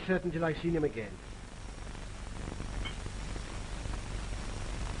can't be certain till I've seen him again.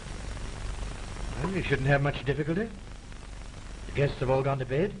 Well, you shouldn't have much difficulty. The guests have all gone to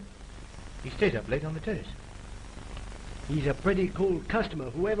bed. He stays up late on the terrace. He's a pretty cool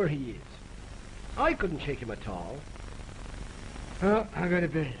customer, whoever he is. I couldn't shake him at all. Oh, I'll go to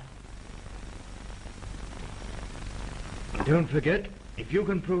bed. And don't forget, if you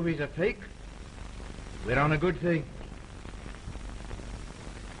can prove he's a fake, we're on a good thing.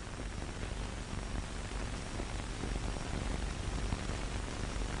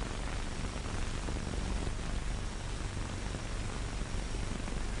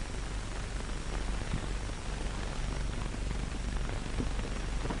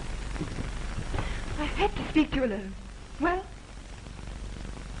 I had to speak to you alone. Well?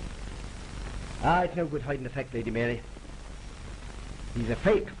 Ah, it's no good hiding the fact, Lady Mary. He's a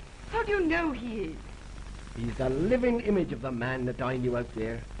fake. How do you know he is? He's the living image of the man that I knew out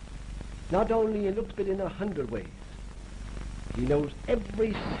there. Not only in looks, but in 100 ways. He knows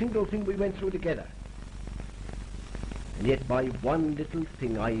every single thing we went through together. And yet by one little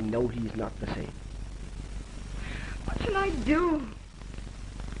thing I know he's not the same. What shall I do?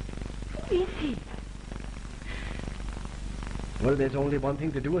 Who is he? Well, there's only one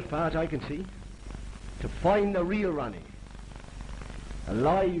thing to do as far as I can see. To find the real Ronnie.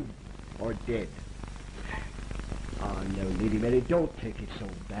 Alive or dead. Oh, no, Lady Mary, don't take it so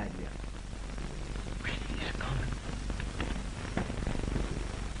badly. He's coming.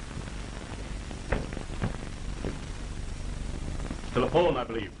 Still a phone, I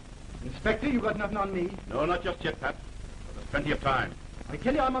believe. Inspector, you got nothing on me? No, not just yet, Pat. But there's plenty of time. I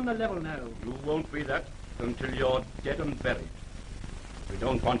tell you, I'm on the level now. You won't be that until you're dead and buried. We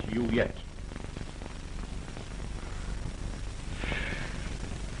don't want you yet.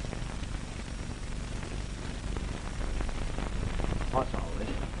 What's all this?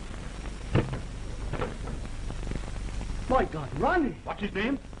 My God, Ronnie! What's his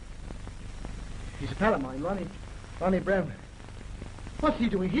name? He's a pal of mine, Ronnie Brown. What's he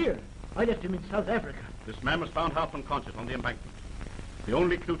doing here? I left him in South Africa. This man was found half unconscious on the embankment. The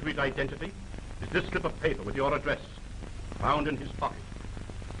only clue to his identity is this slip of paper with your address, found in his pocket.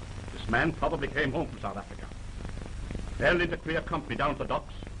 This man probably came home from South Africa, fell into queer company down at the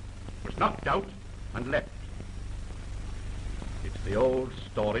docks, was knocked out, and left. It's the old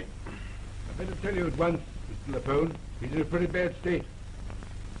story. I better tell you at once, Mr. Lafone, he's in a pretty bad state.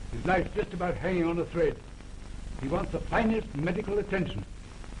 His life's just about hanging on a thread. He wants the finest medical attention.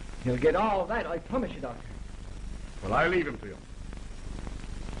 He'll get all that, I promise you, Doctor. Well, I'll leave him to you.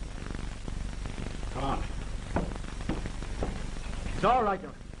 Come on. It's all right,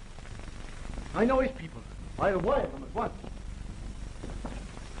 Doctor. I know his people. I'll wire them at once.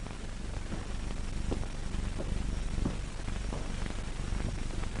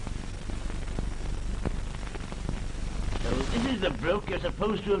 So this is the bloke you're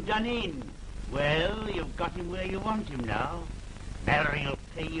supposed to have done in. Well, you've got him where you want him now. Mary'll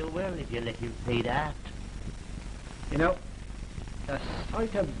pay you well if you let him pay that. You know, the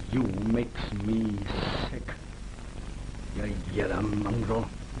sight of you makes me sick. You yellow mongrel.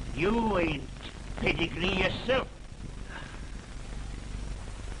 You ain't pedigree yourself.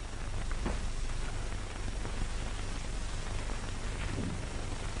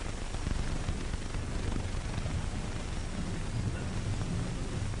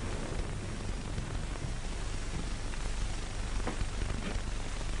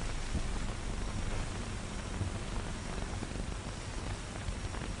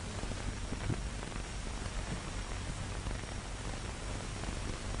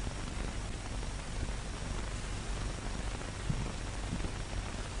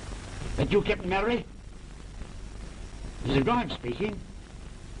 That you, Captain Mallory? This is Grime speaking.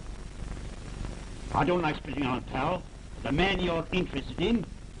 I don't like spitting on it, pal. The man you're interested in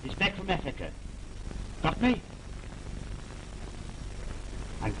is back from Africa. Got me?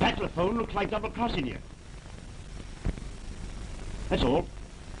 And that telephone looks like double-crossing you. That's all.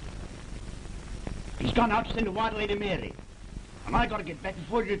 He's gone out to send a wire to Lady Mary. And I gotta get back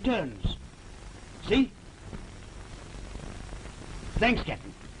before he returns. See? Thanks,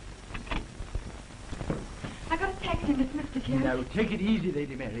 Captain. I got a taxi, Miss Mr. Jones. Now, take it easy,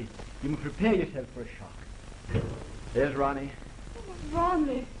 Lady Mary. You must prepare yourself for a shock. There's Ronnie. Oh,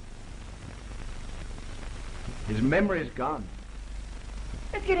 Ronnie. His memory's gone.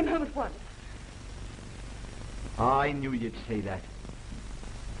 Let's get him home at once. I knew you'd say that.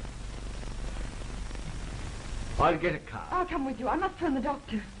 I'll get a car. I'll come with you. I must phone the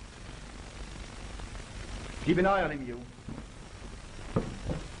doctor. Keep an eye on him, you.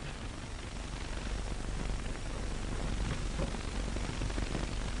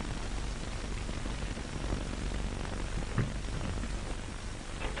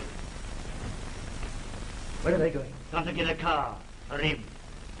 Where are they going? Got to get a car for him.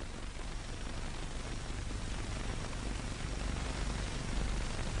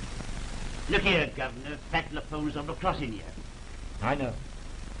 Look here, Governor. Fat LaFoe's on the crossing here. I know.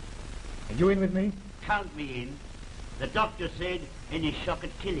 Are you in with me? Count me in. The doctor said any shock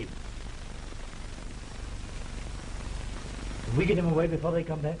would kill him. Can we get him away before they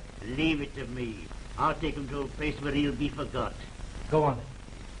come back? Leave it to me. I'll take him to a place where he'll be forgot. Go on.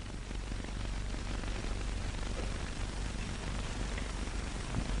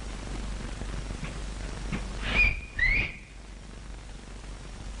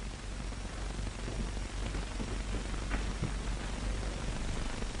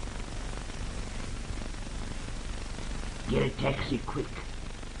 Get a taxi quick.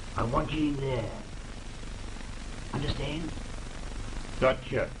 I want you in there. Understand?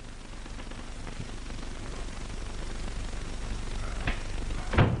 Gotcha.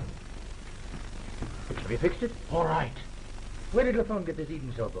 Have you fixed it? All right. Where did LaFone get this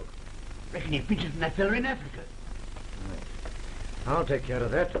Eden Saw book? Reckon he pinched it from that fella in Africa. Right. I'll take care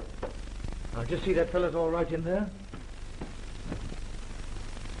of that. I'll just see that fella's all right in there.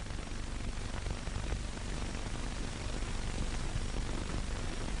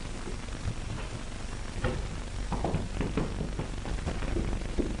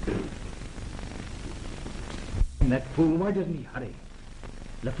 That fool, why doesn't he hurry?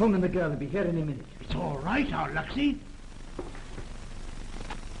 LaFone and the girl will be here in a minute. It's all right, our Luxie.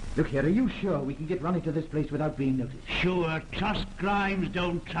 Look here, are you sure we can get Ronnie to this place without being noticed? Sure, trust Grimes,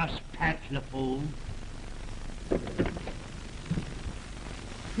 don't trust Pat LaFoe.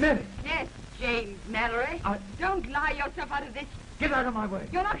 Mary! Yes, James Mallory. Don't lie yourself out of this. Get out of my way!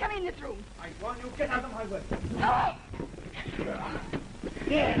 You're not coming in this room. I warn you, get out of my way! No!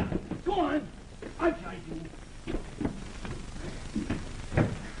 Yeah, go on. I'll try you.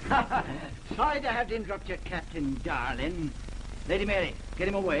 Sorry to have to interrupt you, Captain, darling. Lady Mary, get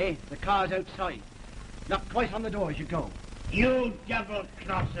him away. The car's outside. Knock twice on the door as you go. You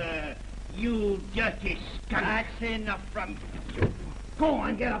double-crosser. You dirty skunk. That's enough from... Go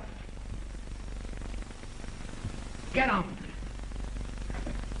on, get up. Get on.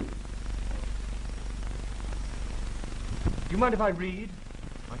 Do you mind if I read?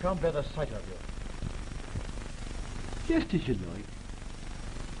 I can't bear the sight of you. Just as you like.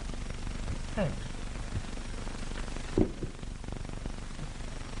 Thanks.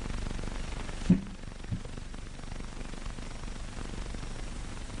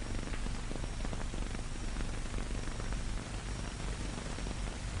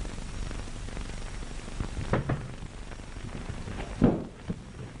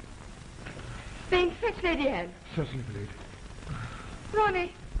 Being fetched, Lady Anne. Certainly, my lady.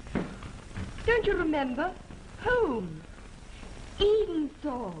 Ronnie, don't you remember? Home. Eden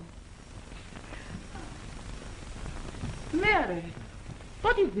Saw. Mary,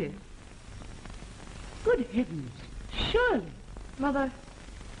 what is this? Good heavens, surely. Mother,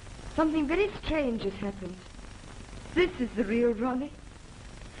 something very strange has happened. This is the real Ronnie.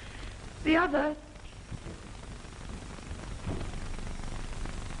 The other...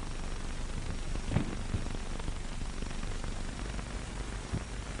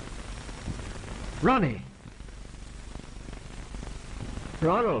 Ronnie.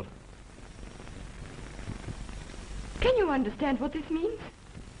 Ronald. Can you understand what this means?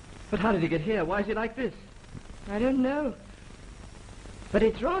 But how did he get here? Why is he like this? I don't know. But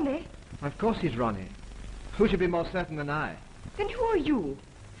it's Ronnie. Of course he's Ronnie. Who should be more certain than I? Then who are you?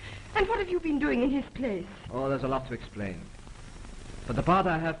 And what have you been doing in his place? Oh, there's a lot to explain. For the part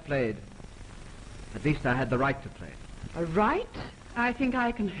I have played, at least I had the right to play. A right? I think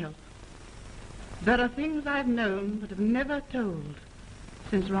I can help. There are things I've known but have never told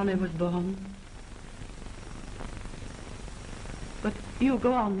since Ronnie was born. But you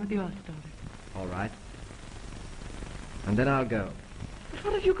go on with your story. All right. And then I'll go. But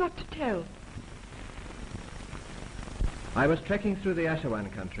what have you got to tell? I was trekking through the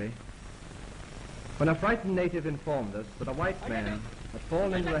Ashawan country when a frightened native informed us that a white man had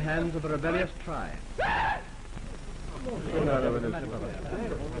fallen into the hands of a rebellious tribe.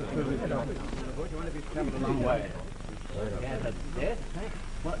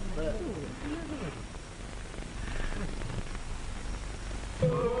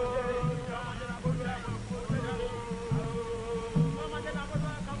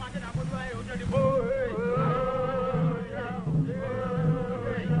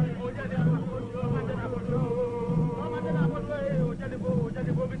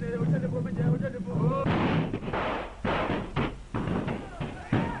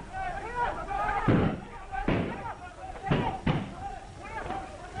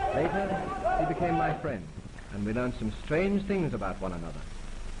 Later, he became my friend, and we learned some strange things about one another.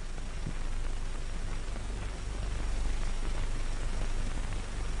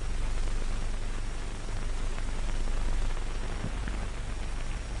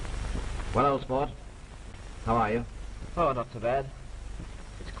 Well, old sport, how are you? Oh, not so bad.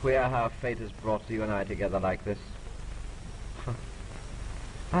 It's queer how fate has brought you and I together like this.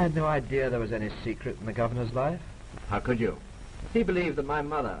 I had no idea there was any secret in the governor's life. How could you? He believed that my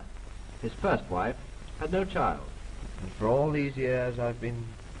mother, his first wife, had no child. And for all these years I've been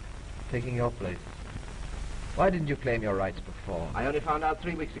taking your place. Why didn't you claim your rights before? I only found out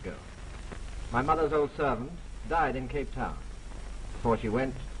 3 weeks ago. My mother's old servant died in Cape Town. Before she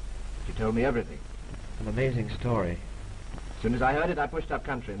went, she told me everything. An amazing story. As soon as I heard it, I pushed up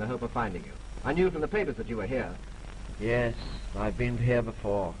country in the hope of finding you. I knew from the papers that you were here. Yes, I've been here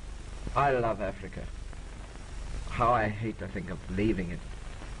before. I love Africa. How I hate to think of leaving it.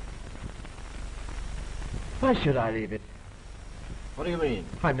 Why should I leave it? What do you mean?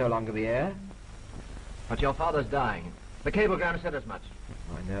 I'm no longer the heir. But your father's dying. The cablegram said as much.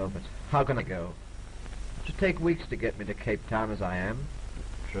 I know, but how can I go? It should take weeks to get me to Cape Town as I am.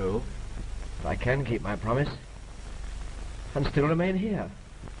 True. But I can keep my promise and still remain here.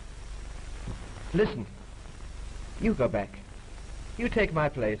 Listen, you go back. You take my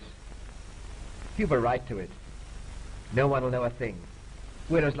place. You've a right to it. No one will know a thing.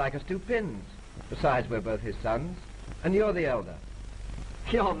 We're as like as two pins. Besides, we're both his sons, and you're the elder.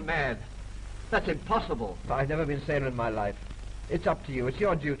 You're mad. That's impossible. I've never been saner in my life. It's up to you. It's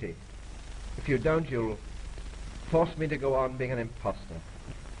your duty. If you don't, you'll force me to go on being an imposter.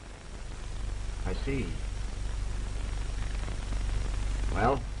 I see.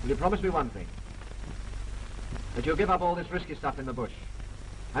 Well, will you promise me one thing? That you'll give up all this risky stuff in the bush.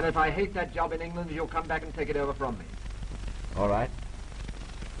 And if I hate that job in England, you'll come back and take it over from me. All right.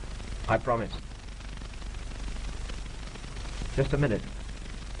 I promise. Just a minute.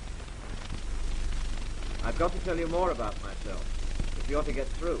 I've got to tell you more about myself, if you're to get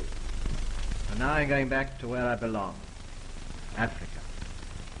through. And now I'm going back to where I belong. Africa.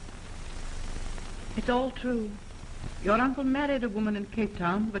 It's all true. Your uncle married a woman in Cape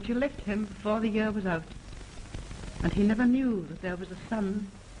Town, but you left him before the year was out. And he never knew that there was a son.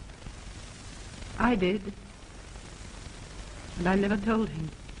 I did. And I never told him.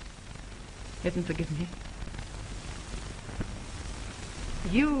 Heaven forgive me.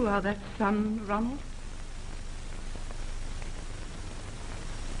 You are that son, Ronald?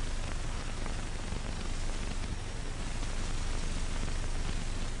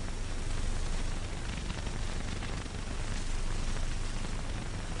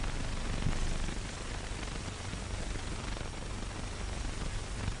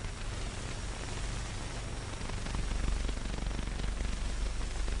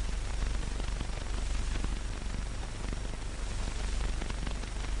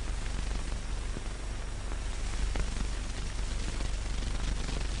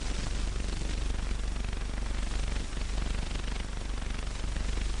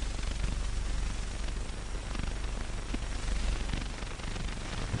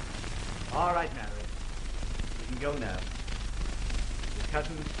 All right, Mary. You can go now. Your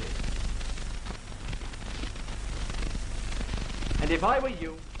cousin is sick. And if I were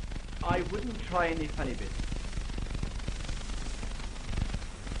you, I wouldn't try any funny bits.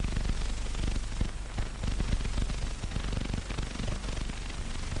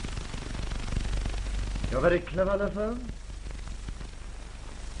 You're very clever, Lafone.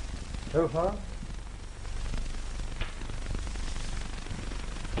 So far.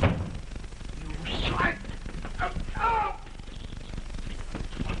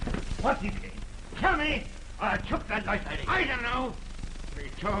 What is it? that life? I don't know. He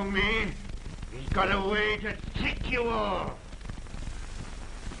told me he's got a way to trick you all.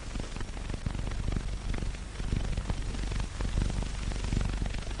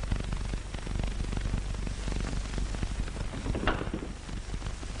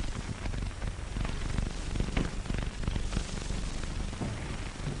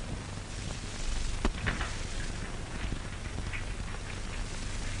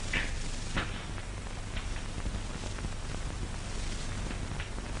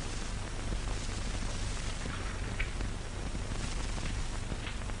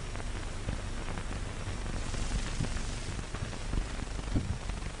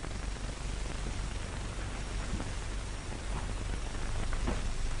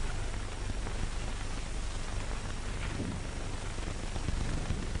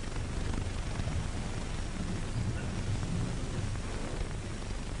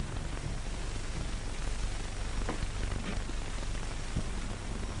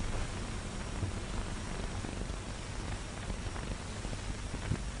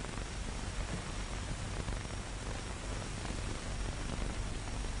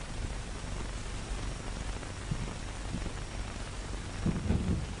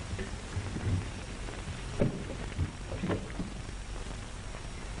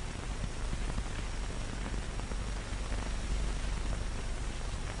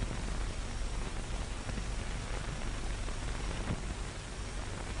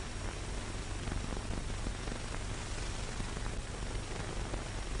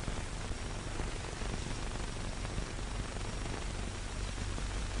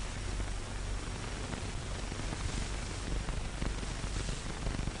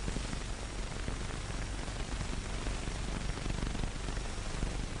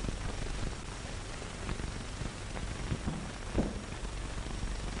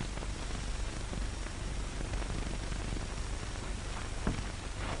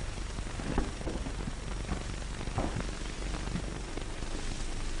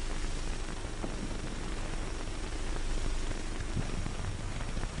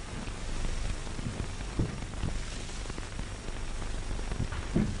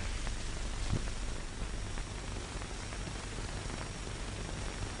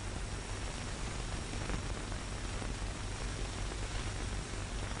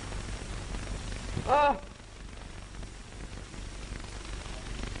 Ah!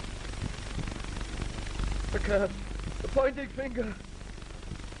 The curve. The pointing finger.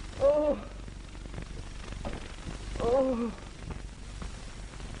 Oh! Oh!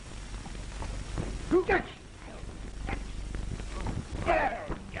 Get!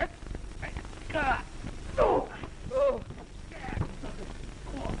 Oh! Oh!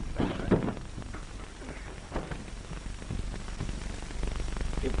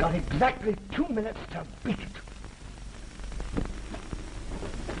 You've got exactly 2 minutes to beat it.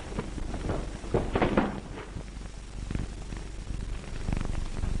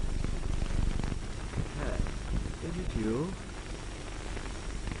 Is it you?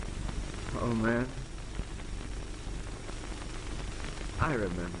 Oh, man. I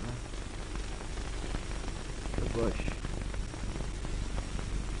remember. The bush.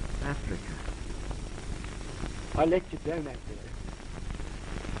 Africa. I let you down out there.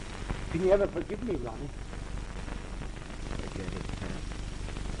 Can you ever forgive me, Ronnie? Forget it, Pat.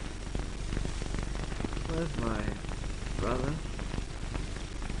 Where's my brother?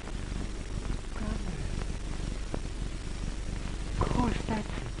 Of course, that's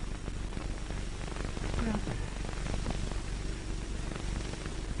it. Brother.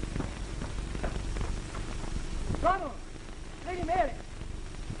 Ronald! Lady Mary!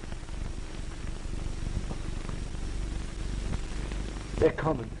 They're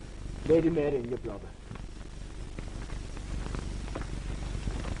coming. Lady Mary and your brother.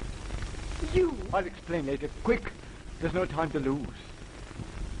 You! I'll explain later. Quick! There's no time to lose.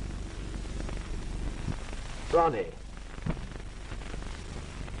 Ronnie.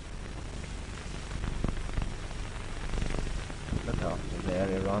 Look after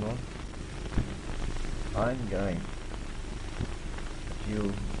Mary, Ronald. I'm going. But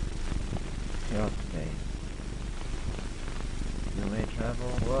you'll stay. You may travel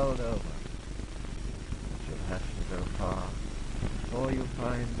the world over, but you'll have to go far before you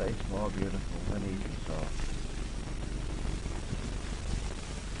find place more beautiful than Easy Saw.